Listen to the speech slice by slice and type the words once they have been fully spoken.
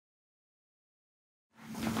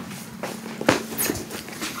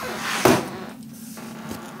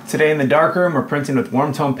Today in the darkroom, we're printing with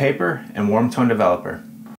warm tone paper and warm tone developer.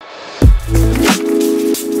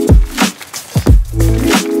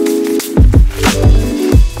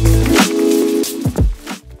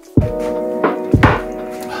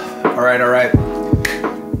 All right.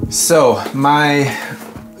 So my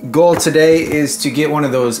goal today is to get one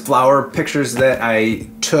of those flower pictures that I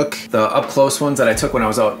took, the up close ones that I took when I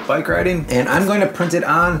was out bike riding, and I'm going to print it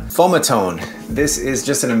on Fomatone. This is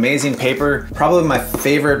just an amazing paper, probably my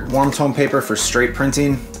favorite warm tone paper for straight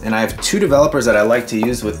printing, and I have two developers that I like to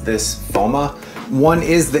use with this Foma. One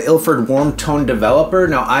is the Ilford Warm Tone Developer.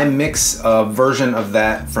 Now I mix a version of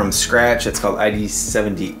that from scratch. It's called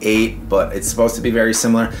ID78, but it's supposed to be very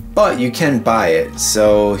similar, but you can buy it.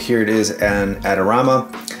 So here it is in Adorama.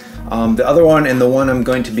 The other one, and the one I'm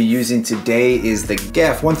going to be using today, is the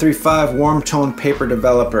GAF 135 Warm Tone Paper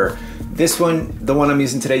Developer. This one, the one I'm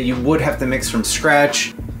using today, you would have to mix from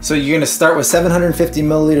scratch. So you're gonna start with 750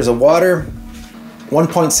 milliliters of water,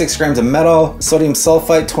 1.6 grams of metal, sodium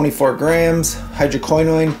sulfite 24 grams,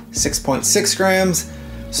 hydroquinone 6.6 grams,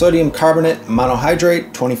 sodium carbonate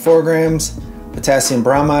monohydrate 24 grams, potassium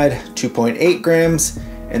bromide 2.8 grams,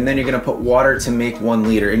 and then you're gonna put water to make 1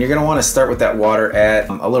 liter. And you're gonna wanna start with that water at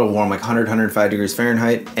a little warm, like 100, 105 degrees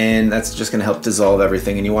Fahrenheit, and that's just gonna help dissolve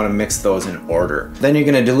everything, and you wanna mix those in order. Then you're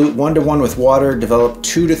gonna dilute 1 to 1 with water, develop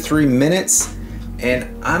 2 to 3 minutes, and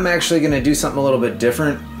I'm actually gonna do something a little bit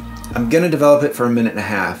different. I'm gonna develop it for 1.5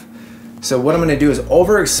 minutes. So what I'm gonna do is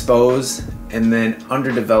overexpose and then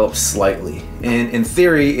underdevelop slightly. And in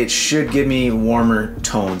theory, it should give me warmer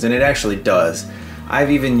tones, and it actually does. I've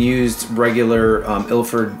even used regular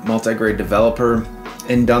Ilford multigrade developer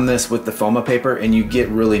and done this with the Foma paper, and you get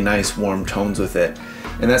really nice warm tones with it.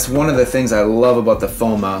 And that's one of the things I love about the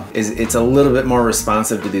Foma, is it's a little bit more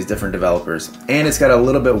responsive to these different developers. And it's got a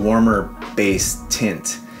little bit warmer base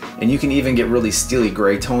tint. And you can even get really steely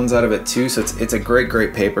gray tones out of it too, so it's a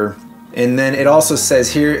great paper. And then it also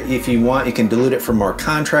says here, if you want, you can dilute it for more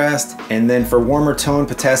contrast. And then for warmer tone,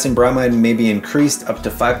 potassium bromide may be increased up to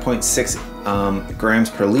 5.6 grams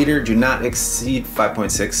per liter. Do not exceed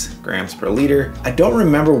 5.6 grams per liter. I don't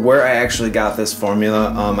remember where I actually got this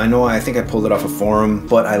formula. I think I pulled it off a forum,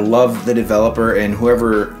 but I love the developer, and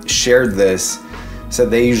whoever shared this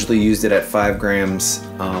said they usually used it at 5 grams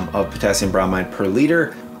of potassium bromide per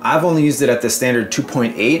liter. I've only used it at the standard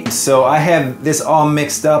 2.8. So I have this all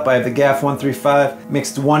mixed up. I have the GAF 135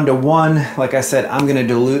 mixed 1 to 1. Like I said, I'm gonna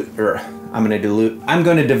develop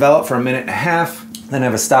for 1.5 minutes, then I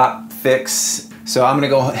have a stop fix. So I'm gonna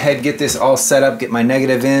go ahead, get this all set up, get my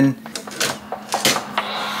negative in.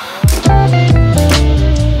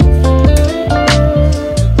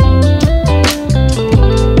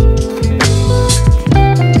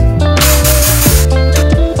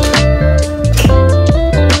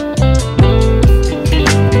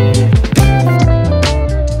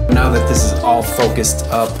 Focused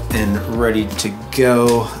up and ready to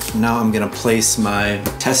go. Now I'm gonna place my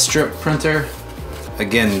test strip printer.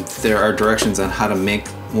 Again, there are directions on how to make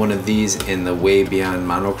one of these in the Way Beyond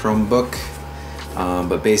Monochrome book,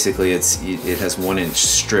 but basically it has 1-inch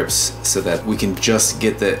strips so that we can just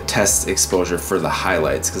get the test exposure for the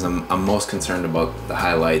highlights, because I'm most concerned about the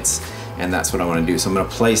highlights, and that's what I want to do. So I'm going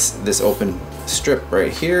to place this open strip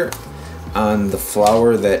right here on the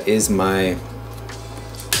flower that is my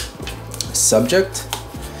subject.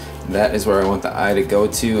 That is where I want the eye to go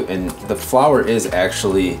to, and the flower is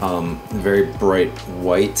actually very bright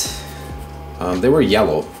white. They were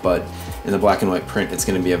yellow, but in the black and white print it's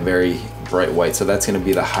going to be a very bright white, so that's going to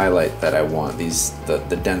be the highlight that I want.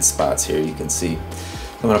 The dense spots here you can see.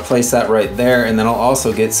 I'm going to place that right there, and then I'll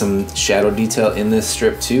also get some shadow detail in this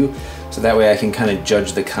strip too, so that way I can kind of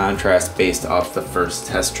judge the contrast based off the first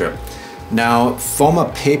test strip. Now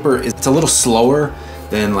Foma paper it's a little slower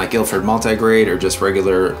than like Ilford multigrade or just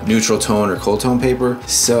regular neutral tone or cold tone paper.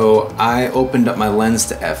 So I opened up my lens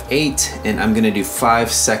to f8, and I'm gonna do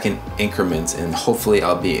 5-second increments, and hopefully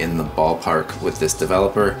I'll be in the ballpark with this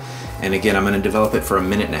developer. And again, I'm gonna develop it for 1.5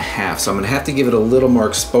 minutes, so I'm gonna have to give it a little more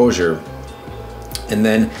exposure. And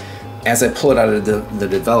then as I pull it out of the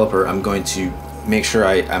developer, I'm going to make sure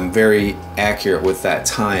I'm very accurate with that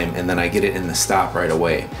time, and then I get it in the stop right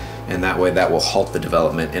away. And that way that will halt the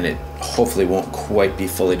development, and it hopefully won't quite be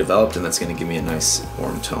fully developed, and that's going to give me a nice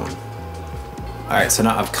warm tone. Alright, so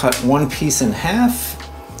now I've cut one piece in half,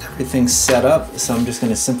 everything's set up, so I'm just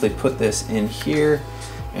going to simply put this in here,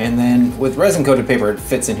 and then with resin coated paper it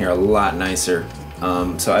fits in here a lot nicer,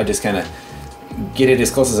 so I just kind of get it as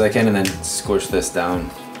close as I can and then squish this down.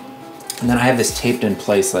 And then I have this taped in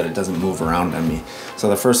place so that it doesn't move around on me. So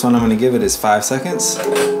the first one I'm going to give it is 5 seconds.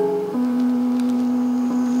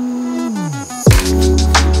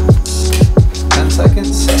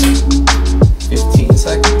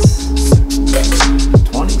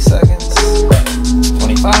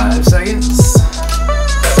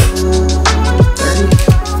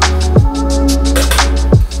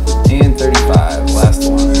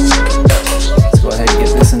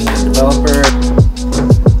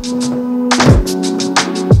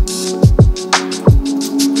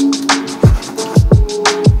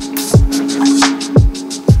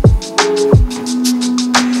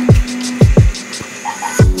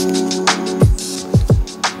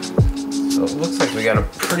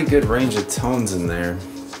 range of tones in there.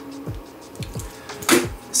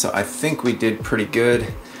 So I think we did pretty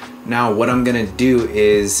good. Now what I'm gonna do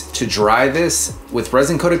is to dry this with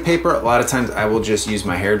resin coated paper, a lot of times I will just use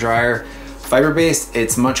my hair dryer. Fiber-based,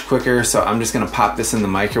 it's much quicker, so I'm just gonna pop this in the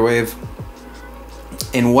microwave.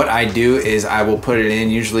 And what I do is I will put it in,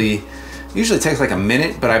 usually it takes like a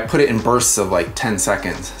minute, but I put it in bursts of like 10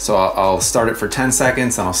 seconds. So I'll start it for 10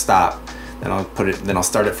 seconds, then I'll stop. Then I'll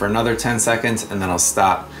start it for another 10 seconds, and then I'll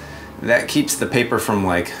stop. That keeps the paper from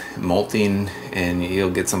like molting, and you'll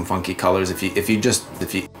get some funky colors if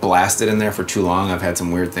you blast it in there for too long. I've had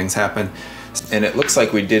some weird things happen. And it looks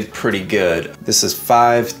like we did pretty good. This is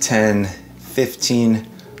 5, 10, 15,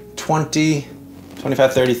 20,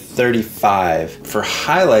 25, 30, 35. For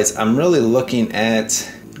highlights, I'm really looking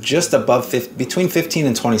at just above between 15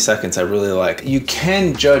 and 20 seconds. I really like. You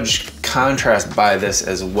can judge contrast by this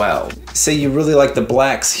as well. Say you really like the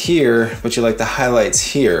blacks here, but you like the highlights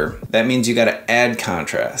here. That means you gotta add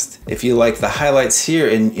contrast. If you like the highlights here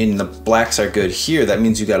and the blacks are good here, that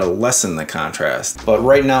means you gotta lessen the contrast. But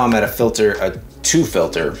right now I'm at a 2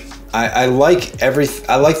 filter. I like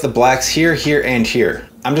the blacks here, here, and here.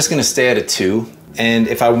 I'm just gonna stay at a 2. And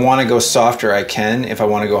if I wanna go softer, I can. If I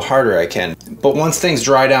wanna go harder, I can. But once things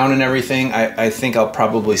dry down and everything, I think I'll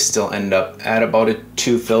probably still end up at about a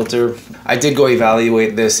 2 filter. I did go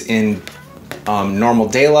evaluate this in normal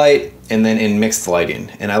daylight and then in mixed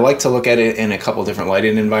lighting. And I like to look at it in a couple different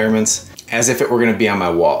lighting environments as if it were gonna be on my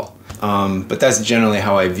wall. But that's generally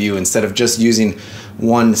how I view, instead of just using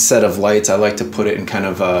one set of lights, I like to put it in kind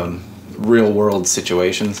of real world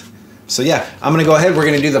situations. So yeah, I'm gonna go ahead, we're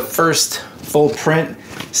gonna do the first full print,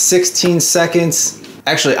 16 seconds.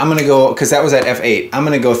 Actually, I'm gonna go, because that was at f8, I'm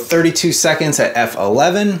gonna go 32 seconds at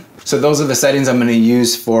f11. So those are the settings I'm gonna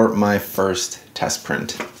use for my first test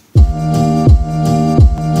print.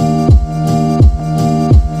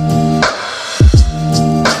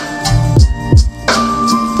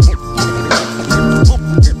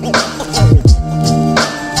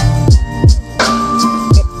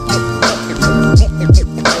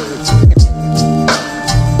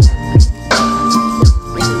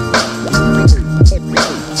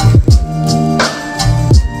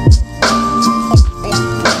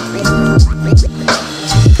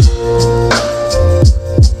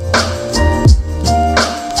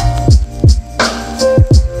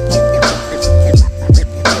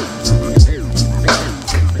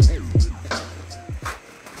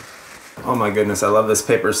 Oh my goodness, I love this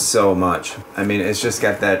paper so much. I mean, it's just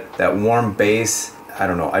got that warm base. I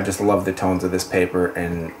don't know, I just love the tones of this paper,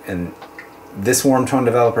 and this warm tone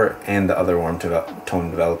developer and the other warm tone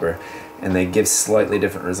developer. And they give slightly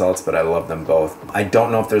different results, but I love them both. I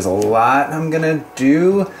don't know if there's a lot I'm gonna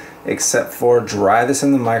do except for dry this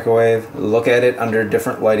in the microwave, look at it under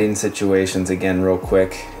different lighting situations again real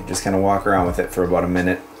quick, just kind of walk around with it for about a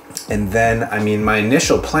minute. And then, I mean, my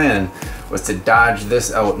initial plan was to dodge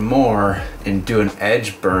this out more and do an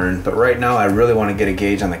edge burn, but right now I really want to get a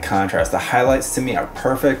gauge on the contrast. The highlights to me are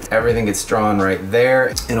perfect. Everything gets drawn right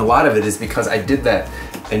there. And a lot of it is because I did that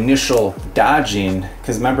initial dodging,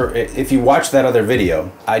 because remember, if you watch that other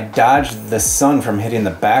video, I dodged the sun from hitting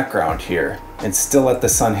the background here and still let the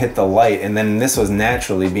sun hit the light, and then this was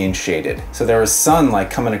naturally being shaded. So there was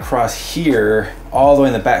sunlight coming across here all the way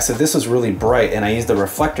in the back. So this was really bright, and I used the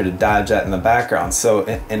reflector to dodge that in the background. So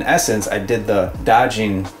in essence, I did the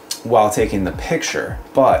dodging while taking the picture,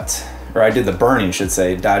 or I did the burning, should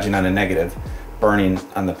say, dodging on a negative, burning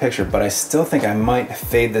on the picture, but I still think I might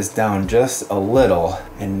fade this down just a little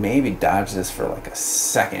and maybe dodge this for like a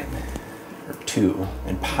second or two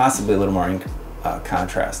and possibly a little more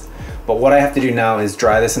contrast. But what I have to do now is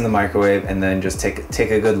dry this in the microwave and then just take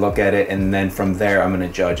a good look at it, and then from there I'm going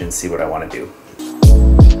to judge and see what I want to do.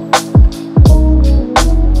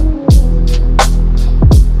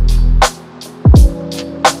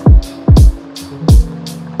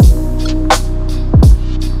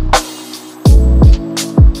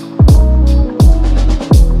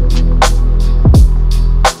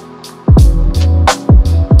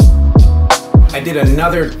 I did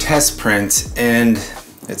another test print and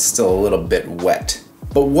it's still a little bit wet.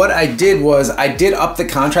 But what I did was I did up the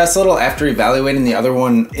contrast a little after evaluating the other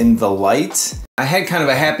one in the light. I had kind of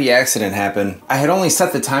a happy accident happen. I had only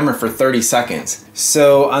set the timer for 30 seconds.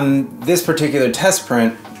 So on this particular test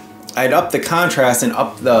print, I'd upped the contrast and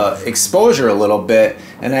upped the exposure a little bit,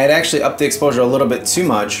 and I had actually upped the exposure a little bit too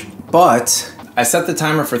much, but I set the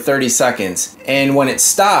timer for 30 seconds. And when it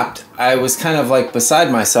stopped, I was kind of like beside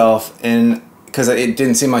myself, and because it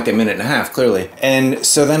didn't seem like a minute and a half, clearly. And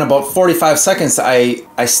so then about 45 seconds,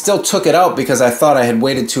 I still took it out because I thought I had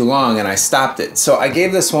waited too long and I stopped it. So I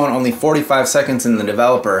gave this one only 45 seconds in the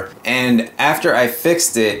developer, and after I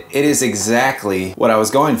fixed it, it is exactly what I was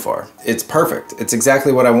going for. It's perfect. It's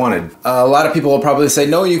exactly what I wanted. A lot of people will probably say,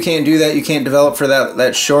 no, you can't do that. You can't develop for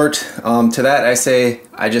that short. To that, I say,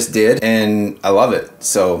 I just did, and I love it.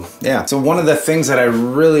 So yeah. So one of the things that I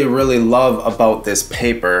really, really love about this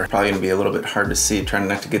paper, probably gonna be a little bit hard to see, trying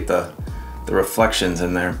not to get the reflections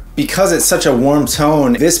in there. Because it's such a warm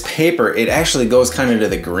tone, this paper, it actually goes kind of to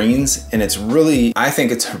the greens, and it's really, I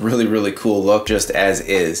think it's a really, really cool look just as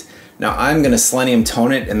is. Now I'm gonna selenium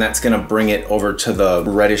tone it, and that's gonna bring it over to the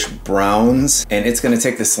reddish browns, and it's gonna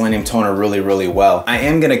take the selenium toner really, really well. I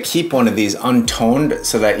am gonna keep one of these untoned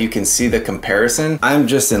so that you can see the comparison. I'm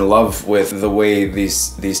just in love with the way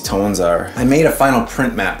these tones are. I made a final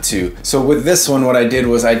print map too. So with this one, what I did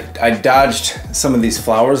was I dodged some of these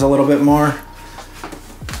flowers a little bit more.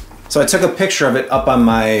 So I took a picture of it up on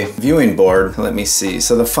my viewing board. Let me see.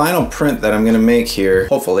 So the final print that I'm gonna make here,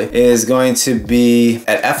 hopefully, is going to be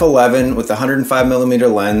at f11 with the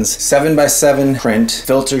 105mm lens, 7x7 print,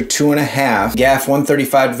 filter 2.5, GAF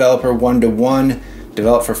 135 developer 1:1,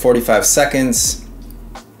 develop for 45 seconds.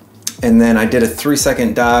 And then I did a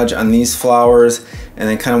 3-second dodge on these flowers, and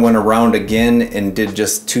then kind of went around again and did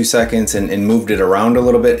just 2 seconds and moved it around a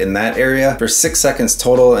little bit in that area for 6 seconds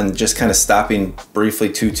total, and just kind of stopping briefly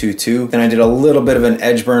 2-2-2. Then I did a little bit of an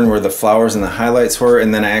edge burn where the flowers and the highlights were,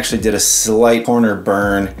 and then I actually did a slight corner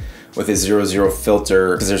burn with a 0-0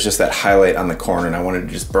 filter because there's just that highlight on the corner, and I wanted to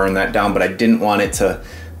just burn that down, but I didn't want it to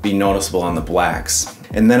be noticeable on the blacks.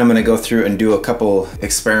 And then I'm gonna go through and do a couple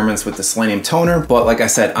experiments with the selenium toner. But like I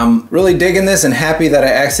said, I'm really digging this and happy that I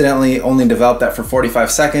accidentally only developed that for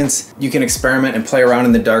 45 seconds. You can experiment and play around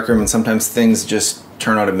in the darkroom, and sometimes things just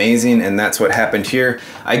turn out amazing, and that's what happened here.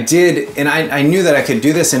 I did, and I knew that I could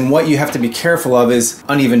do this, and what you have to be careful of is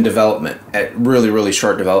uneven development at really, really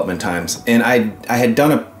short development times. And I had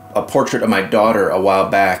done a portrait of my daughter a while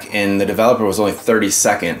back, and the developer was only 30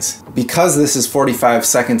 seconds. Because this is 45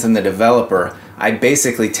 seconds in the developer, I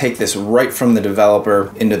basically take this right from the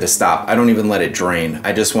developer into the stop. I don't even let it drain.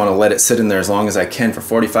 I just want to let it sit in there as long as I can for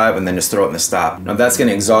 45 and then just throw it in the stop. Now that's going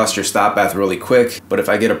to exhaust your stop bath really quick, but if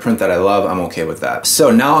I get a print that I love, I'm okay with that. So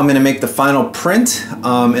now I'm going to make the final print,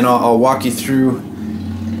 and I'll walk you through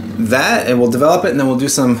that, and we'll develop it, and then we'll do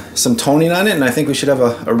some toning on it, and I think we should have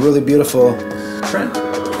a really beautiful print.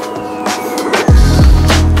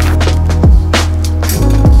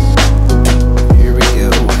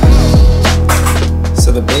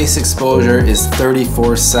 The base exposure is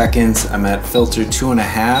 34 seconds. I'm at filter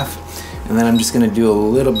 2.5, and then I'm just gonna do a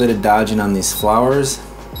little bit of dodging on these flowers.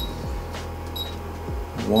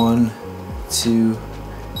 1, 2,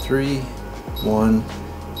 3, 1,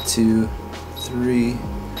 2, 3,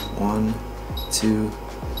 1, 2,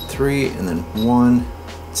 3, and then 1,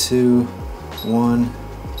 2, 1,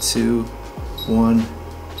 2, 1,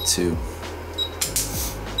 2.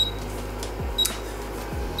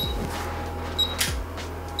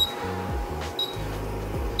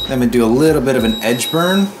 I'm gonna do a little bit of an edge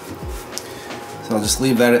burn. So I'll just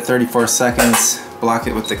leave that at 34 seconds, block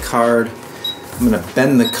it with the card. I'm gonna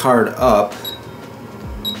bend the card up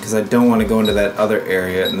because I don't want to go into that other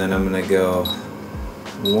area, and then I'm gonna go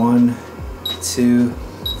 1, 2,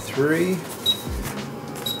 3.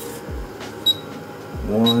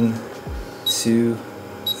 1, 2,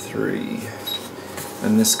 3.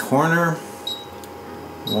 And this corner,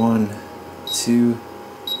 1, 2,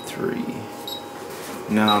 3.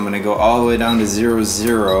 Now I'm going to go all the way down to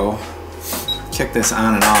 0-0, kick this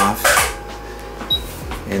on and off,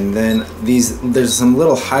 and then there's some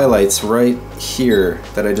little highlights right here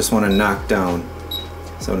that I just want to knock down.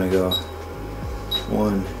 So I'm going to go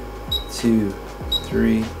 1, 2,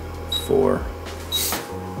 3, 4,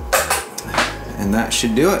 and that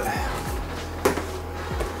should do it.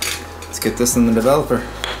 Let's get this in the developer.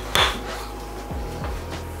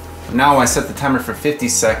 Now I set the timer for 50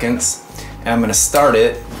 seconds. And I'm going to start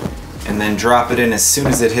it and then drop it in as soon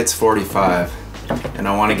as it hits 45. And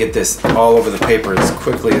I want to get this all over the paper as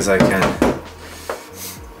quickly as I can.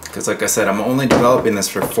 Because like I said, I'm only developing this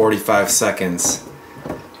for 45 seconds.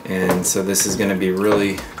 And so this is going to be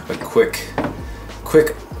really a quick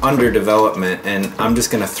under development. And I'm just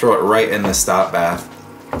going to throw it right in the stop bath.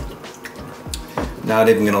 Not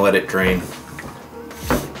even going to let it drain.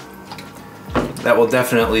 That will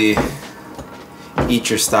definitely eat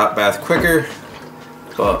your stop bath quicker,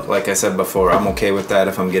 but like I said before, I'm okay with that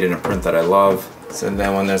if I'm getting a print that I love. So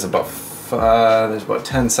then when there's about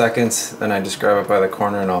 10 seconds, then I just grab it by the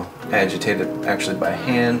corner and I'll agitate it actually by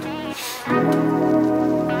hand.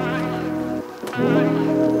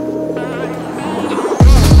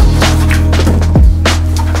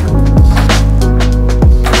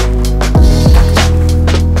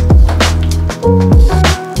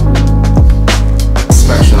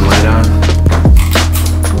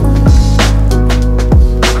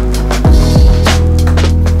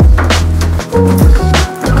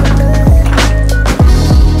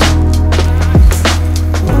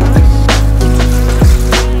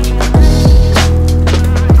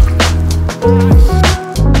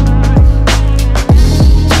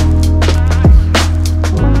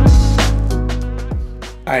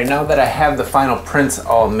 Alright, now that I have the final prints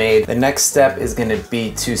all made, the next step is going to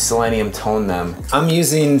be to selenium tone them. I'm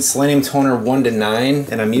using Selenium Toner 1 to 9,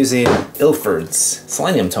 and I'm using Ilford's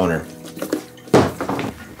Selenium Toner.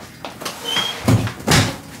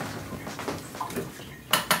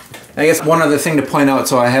 I guess one other thing to point out,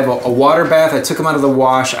 so I have a water bath. I took them out of the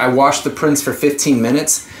wash. I washed the prints for 15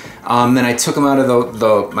 minutes. Then I took them out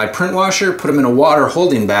of my print washer, put them in a water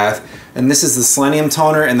holding bath, and this is the Selenium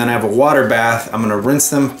Toner, and then I have a water bath. I'm gonna rinse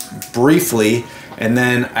them briefly, and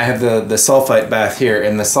then I have the sulfite bath here,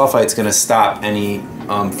 and the sulfite's gonna stop any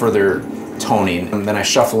further toning. And then I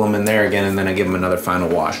shuffle them in there again, and then I give them another final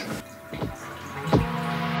wash.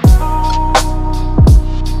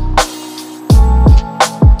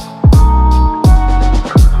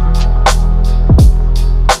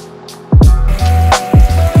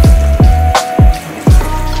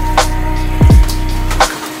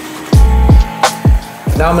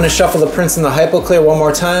 Now I'm going to shuffle the prints in the Hypoclear one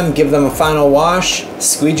more time, give them a final wash,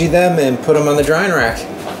 squeegee them, and put them on the drying rack.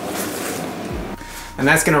 And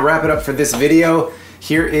that's going to wrap it up for this video.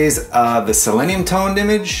 Here is the selenium toned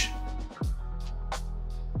image.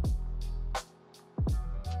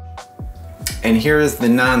 And here is the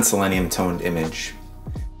non-selenium toned image.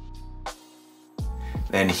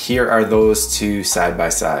 And here are those two side by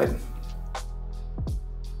side.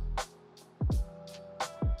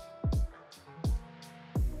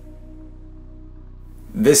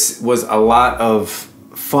 This was a lot of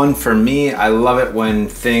fun for me. I love it when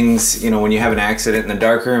things, when you have an accident in the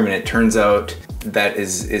darkroom and it turns out that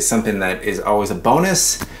is something that is always a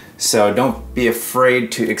bonus. So don't be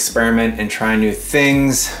afraid to experiment and try new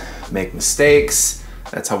things, make mistakes.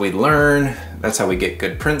 That's how we learn. That's how we get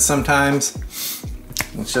good prints sometimes.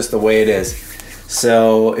 It's just the way it is.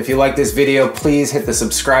 So if you like this video, please hit the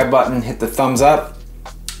subscribe button, hit the thumbs up,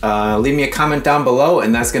 leave me a comment down below,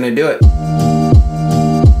 and that's gonna do it.